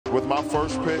With my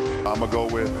first pick, I'm going to go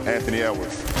with Anthony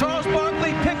Edwards. Charles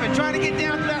Barkley, Pippen trying to get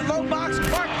down to that low box.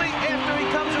 Barkley, after he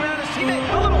comes around his teammate,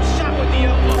 a little shot with the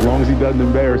elbow. As long as he doesn't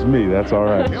embarrass me, that's all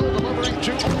right.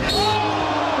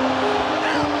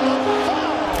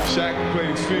 Shaq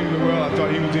played extremely well. I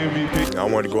thought he was the MVP. I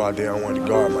wanted to go out there. I wanted to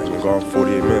guard Mike. I'm going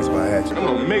 48 minutes if I had to. I'm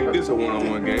going to make this a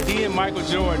one-on-one game. He and Michael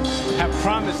Jordan have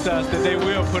promised us that they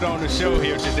will put on the show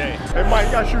here today. Hey, Mike,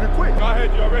 you got to shoot it quick. Go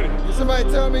ahead, you already. Can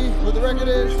somebody tell me what the record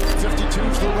is? 52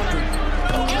 is the record.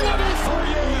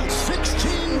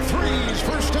 16 threes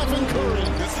for Stephen Curry.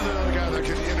 This is another guy that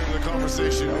can enter the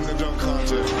conversation in the dunk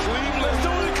contest. Cleveland,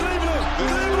 do it, Cleveland.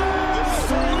 Cleveland.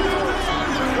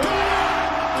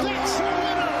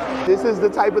 This is the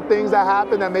type of things that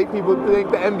happen that make people think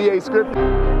the NBA scripted.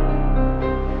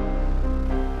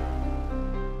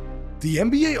 The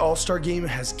NBA All-Star Game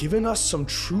has given us some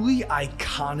truly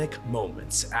iconic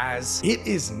moments, as it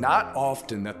is not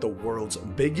often that the world's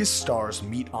biggest stars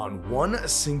meet on one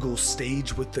single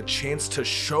stage with the chance to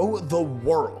show the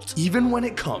world. Even when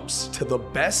it comes to the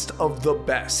best of the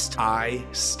best, I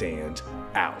stand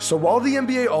out. So while the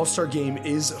NBA All-Star Game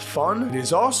is fun, it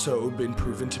has also been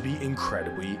proven to be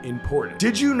incredibly important.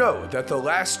 Did you know that the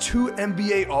last two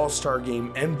NBA All-Star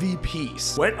Game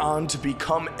MVPs went on to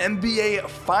become NBA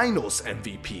Finals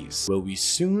MVPs? Will we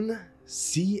soon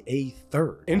see a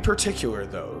third? In particular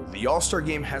though, the All-Star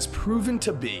Game has proven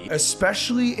to be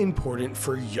especially important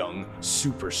for young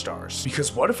superstars.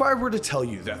 Because what if I were to tell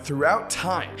you that throughout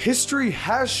time, history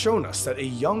has shown us that a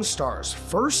young star's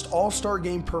first All-Star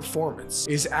Game performance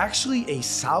is actually a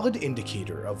solid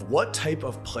indicator of what type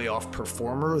of playoff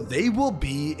performer they will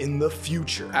be in the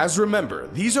future. As remember,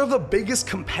 these are the biggest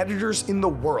competitors in the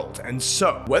world, and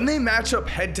so when they match up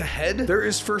head to head, there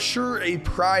is for sure a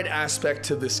pride aspect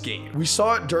to this game. We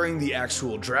saw it during the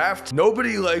actual draft.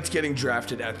 Nobody liked getting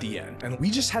drafted at the end, and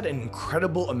we just had an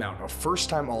incredible amount of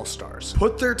first-time All-Stars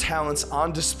put their talents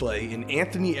on display in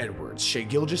Anthony Edwards, Shai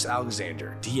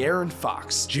Gilgeous-Alexander, De'Aaron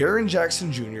Fox, Jaren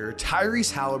Jackson Jr.,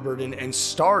 Tyrese Halliburton, and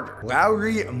starter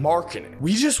Lauri Markkanen.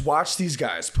 We just watched these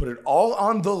guys put it all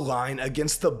on the line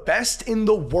against the best in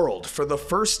the world for the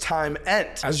first time, and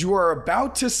as you are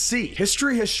about to see,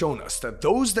 history has shown us that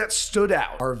those that stood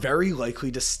out are very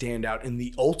likely to stand out in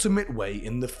the ultimate way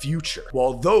in the future,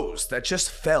 while those that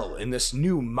just fell in this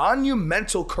new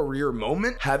monumental career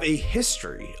moment have a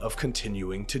history of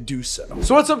continuing to do so.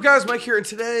 So what's up guys, Mike here, and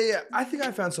today I think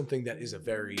I found something that is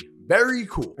very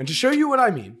cool. And to show you what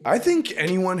I mean, I think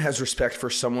anyone has respect for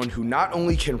someone who not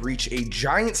only can reach a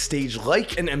giant stage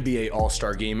like an NBA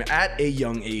All-Star Game at a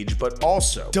young age, but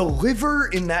also deliver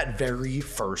in that very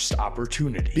first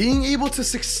opportunity. Being able to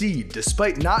succeed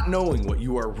despite not knowing what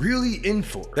you are really in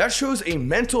for. That shows a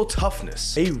mental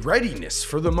toughness, a readiness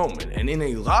for the moment, and in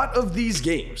a lot of these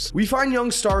games, we find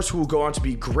young stars who will go on to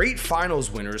be great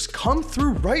finals winners come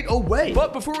through right away.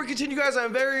 But before we continue guys,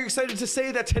 I'm very excited to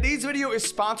say that today's video is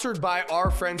sponsored by our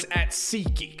friends at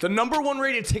SeatGeek, the #1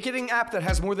 rated ticketing app that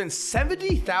has more than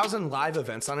 70,000 live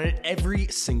events on it every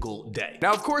single day.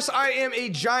 Now, of course, I am a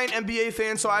giant NBA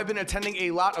fan, so I've been attending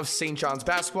a lot of St. John's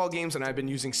basketball games, and I've been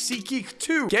using SeatGeek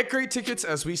to get great tickets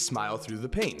as we smile through the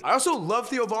pain. I also love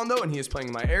Theo Vaughn though, and he is playing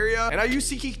in my area, and I use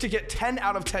SeatGeek to get 10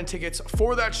 out of 10 tickets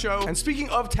for that show. And speaking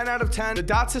of 10 out of 10, the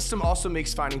dot system also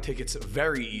makes finding tickets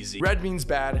very easy. Red means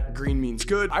bad, green means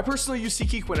good. I personally use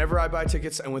SeatGeek whenever I buy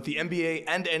tickets, and with the NBA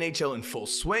and NHL in full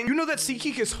swing, you know that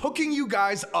SeatGeek is hooking you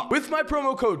guys up. With my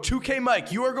promo code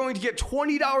 2KMike, you are going to get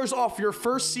 $20 off your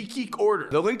first SeatGeek order.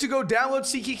 The link to go download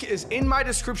SeatGeek is in my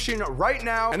description right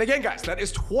now. And again, guys, that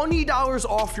is $20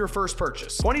 off your first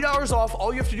purchase. $20 off.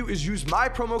 All you have to do is use my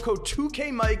promo code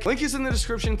 2KMike. Link is in the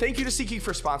description. Thank you to SeatGeek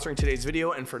for sponsoring today's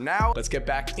video. And for now, let's get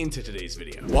back into today's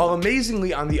video. While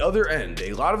amazingly, on the other end,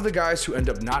 a lot of the guys who end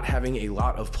up not having a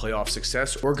lot of playoff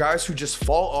success, or guys who just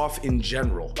fall off in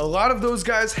general, a lot of those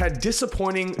guys had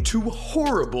disappointing to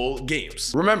horrible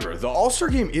games. Remember, the All-Star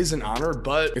Game is an honor,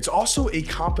 but it's also a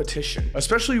competition,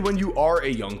 especially when you are a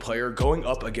young player going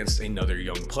up against another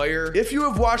young player. If you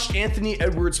have watched Anthony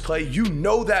Edwards play, you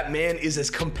know that man is as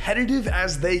competitive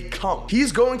as they come.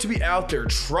 He's going to be out there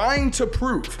trying to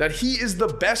prove that he is the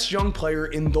best young player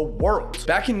in the world.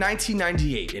 Back in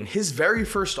 1998, in his very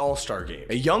first All-Star Game,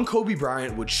 a young Kobe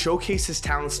Bryant would showcase his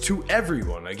talents to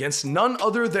everyone against none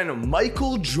other than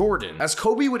Michael Jordan, as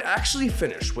Kobe Kobe would actually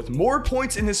finish with more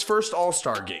points in his first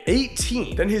All-Star game,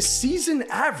 18, than his season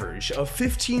average of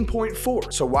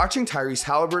 15.4. So watching Tyrese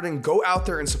Halliburton go out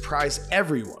there and surprise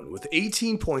everyone with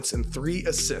 18 points and 3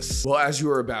 assists, well, as you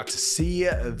are about to see,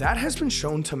 that has been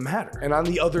shown to matter. And on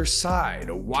the other side,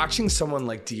 watching someone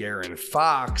like De'Aaron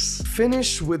Fox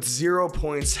finish with 0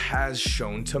 points has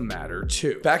shown to matter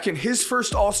too. Back in his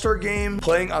first All-Star game,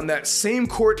 playing on that same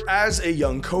court as a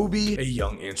young Kobe, a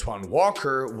young Antoine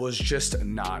Walker was just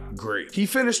not great. He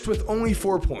finished with only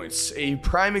 4 points, a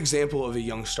prime example of a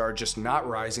young star just not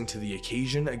rising to the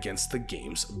occasion against the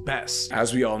game's best.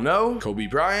 As we all know, Kobe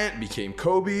Bryant became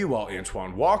Kobe, while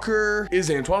Antoine Walker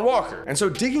is Antoine Walker. And so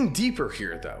digging deeper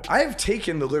here though, I have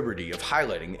taken the liberty of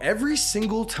highlighting every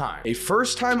single time a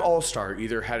first-time All-Star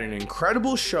either had an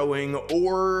incredible showing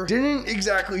or didn't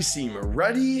exactly seem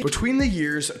ready between the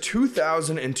years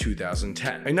 2000 and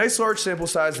 2010. A nice large sample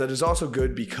size that is also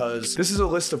good because this is a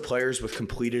list of players with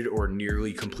completed or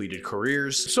nearly completed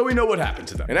careers, so we know what happened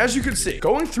to them. And as you can see,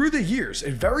 going through the years,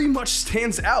 it very much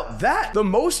stands out that the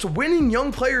most winning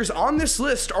young players on this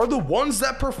list are the ones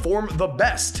that perform the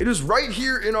best. It is right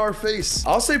here in our face.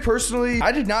 I'll say personally,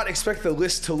 I did not expect the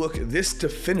list to look this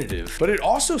definitive, but it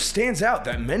also stands out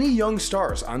that many young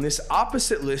stars on this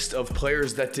opposite list of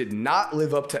players that did not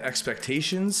live up to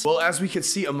expectations, well, as we could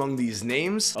see among these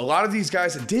names, a lot of these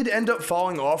guys did end up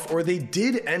falling off, or they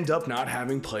did end up not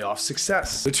having playoff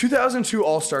success. The 2002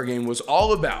 All-Star game was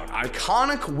all about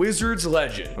iconic Wizards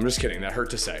legend. I'm just kidding, that hurt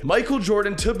to say. Michael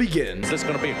Jordan to begin. Is this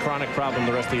going to be a chronic problem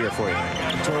the rest of the year for you?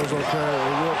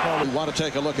 We want to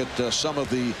take a look at some of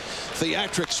the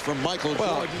theatrics from Michael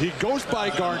Jordan. He goes by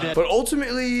Garnett. But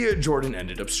ultimately, Jordan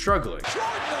ended up struggling. Jordan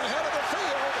ahead of the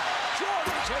field.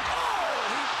 Jordan takes,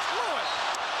 he blew it.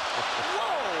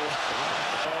 Whoa.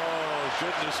 Oh,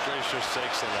 goodness gracious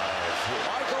sakes alive.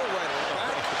 Michael went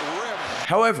back rim.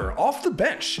 However, off the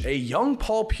bench, a young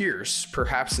Paul Pierce,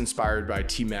 perhaps inspired by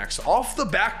T-Mac's off the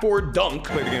backboard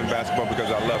dunk. I play the game of basketball because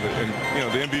I love it. And, you know,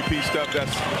 the MVP stuff,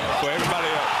 that's for everybody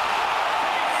else.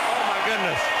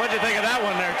 Goodness. What'd you think of that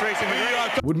one there, Tracy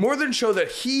McGrady? Would more than show that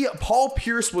Paul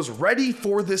Pierce, was ready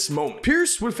for this moment.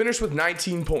 Pierce would finish with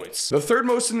 19 points, the third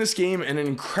most in this game, and an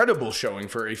incredible showing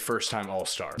for a first-time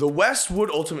All-Star. The West would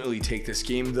ultimately take this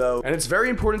game though, and it's very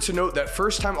important to note that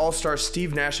first-time All-Star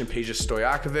Steve Nash and Peja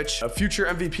Stojakovic, a future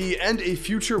MVP and a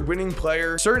future winning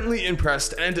player, certainly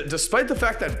impressed, and despite the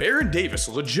fact that Baron Davis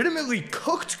legitimately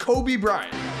cooked Kobe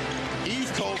Bryant.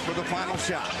 Eve Cole for the final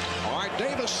shot. All right,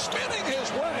 Davis spinning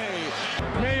his way.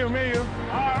 Me. All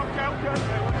right, okay.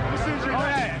 This is your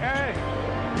hey.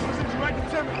 This is right to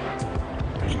Timmy.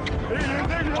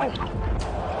 There you go.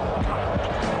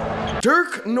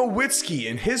 Dirk Nowitzki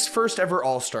in his first ever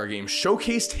All-Star game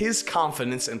showcased his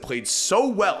confidence and played so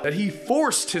well that he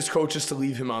forced his coaches to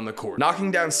leave him on the court,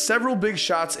 knocking down several big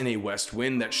shots in a West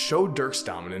win that showed Dirk's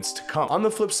dominance to come. On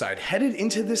the flip side, headed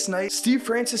into this night, Steve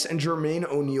Francis and Jermaine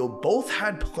O'Neal both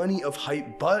had plenty of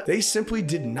hype, but they simply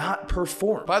did not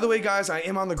perform. By the way, guys, I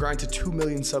am on the grind to 2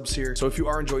 million subs here, so if you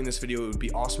are enjoying this video, it would be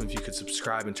awesome if you could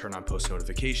subscribe and turn on post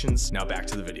notifications. Now back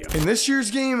to the video. In this year's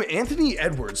game, Anthony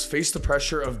Edwards faced the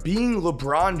pressure of being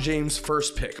LeBron James'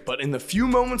 first pick, but in the few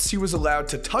moments he was allowed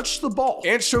to touch the ball,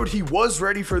 Ant showed he was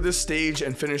ready for this stage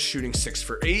and finished shooting 6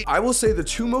 for 8. I will say the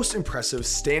two most impressive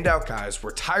standout guys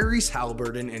were Tyrese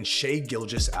Halliburton and Shai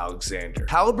Gilgeous-Alexander.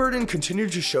 Halliburton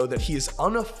continued to show that he is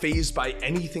unfazed by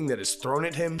anything that is thrown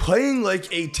at him, playing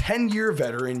like a 10-year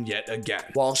veteran yet again.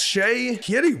 While Shai,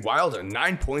 he had a wild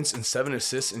 9 points and 7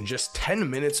 assists in just 10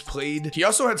 minutes played. He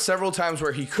also had several times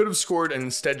where he could have scored and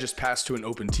instead just passed to an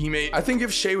open teammate. I think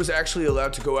if Shai was actually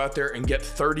allowed to go out there and get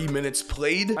 30 minutes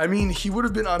played, I mean, he would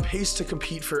have been on pace to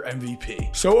compete for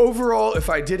MVP. So overall, if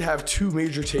I did have 2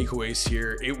 major takeaways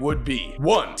here, it would be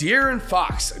 1, De'Aaron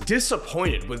Fox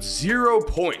disappointed with 0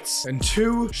 points, and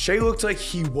 2, Shai looked like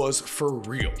he was for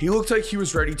real. He looked like he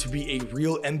was ready to be a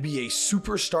real NBA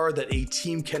superstar that a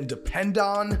team can depend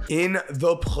on in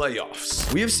the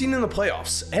playoffs. We have seen in the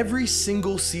playoffs every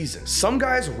single season, some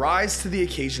guys rise to the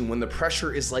occasion when the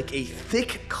pressure is like a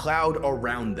thick cloud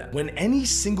around them, when any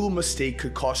single mistake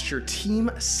could cost your team,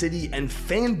 city, and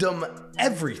fandom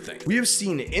everything. We have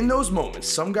seen in those moments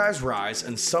some guys rise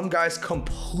and some guys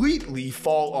completely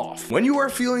fall off. When you are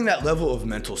feeling that level of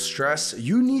mental stress,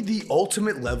 you need the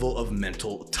ultimate level of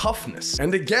mental toughness.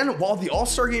 And again, while the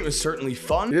All-Star game is certainly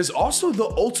fun, it is also the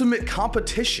ultimate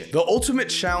competition, the ultimate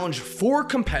challenge for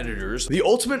competitors, the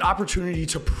ultimate opportunity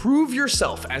to prove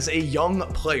yourself as a young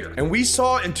player. And we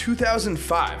saw in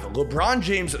 2005, LeBron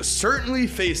James certainly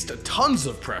faced tons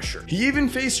of pressure. He even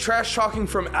faced trash talking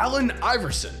from Allen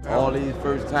Iverson. All these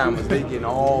first timers, they getting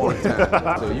all the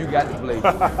time. So you got to play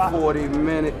 40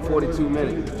 minutes, 42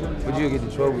 minutes. But you'll get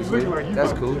the trophy, so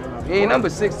that's cool. He ain't number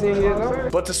 16 years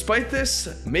old. But despite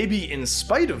this, maybe in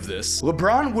spite of this,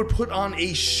 LeBron would put on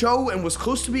a show and was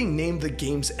close to being named the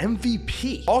game's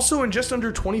MVP. Also, in just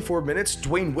under 24 minutes,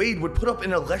 Dwayne Wade would put up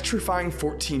an electrifying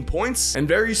 14 points, and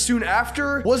very soon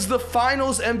after was the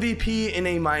finals MVP in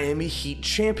a Miami Heat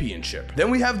championship. Then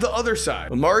we have the other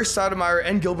side. Amari Stoudemire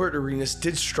and Gilbert Arenas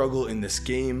did struggle in this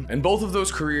game, and both of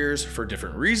those careers, for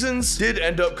different reasons, did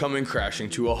end up coming crashing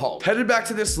to a halt. Headed back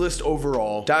to this list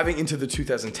overall, diving into the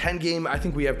 2010 game, I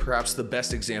think we have perhaps the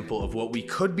best example of what we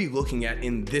could be looking at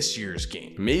in this year's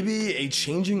game. Maybe a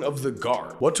changing of the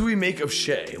guard. What do we make of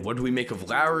Shea? What do we make of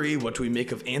Lowry? What do we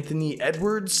make of Anthony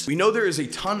Edwards? We know there is a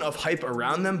ton of hype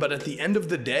around them, but at the end of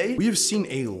the day, we have seen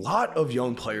a lot of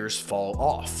young players fall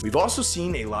off. We've also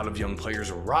seen a lot of young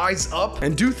players rise up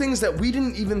and do things that we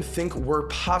didn't even think were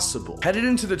possible. Headed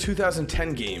into the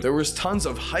 2010 game, there was tons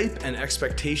of hype and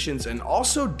expectations and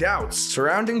also doubts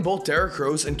surrounding both Derrick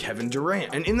Rose and Kevin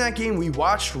Durant. And in that game, we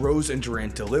watched Rose and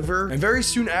Durant deliver, and very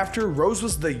soon after, Rose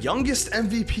was the youngest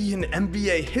MVP in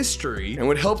NBA history and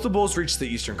would help the Bulls reach the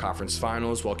Eastern Conference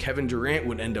Finals, while Kevin Durant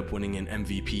would end up winning an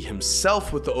MVP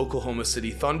himself with the Oklahoma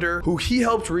City Thunder, who he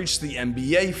helped reach the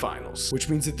NBA Finals. Which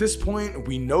means at this point,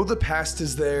 we know the past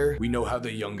is there, we know how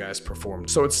the young guys performed.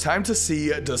 So it's time to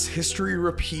see, does history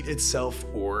repeat itself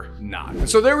or not? And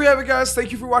so there we have it, guys.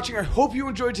 Thank you for watching. I hope you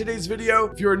enjoyed today's video.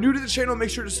 If you are new to the channel, make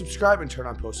sure to subscribe and turn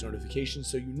on post notifications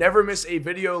so you never miss a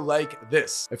video like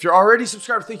this. If you're already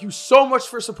subscribed, thank you so much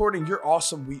for supporting. You're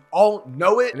awesome. We all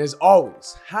know it. And as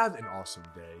always, have an awesome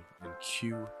day and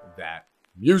cue that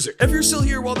music. If you're still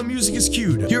here while the music is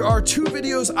cued, here are two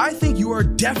videos I think you are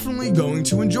definitely going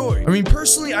to enjoy. I mean,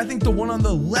 personally, I think the one on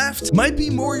the left might be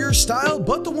more your style,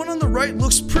 but the one on the right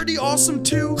looks pretty awesome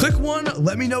too. Click one,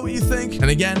 let me know what you think. And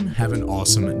again, have an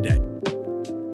awesome day.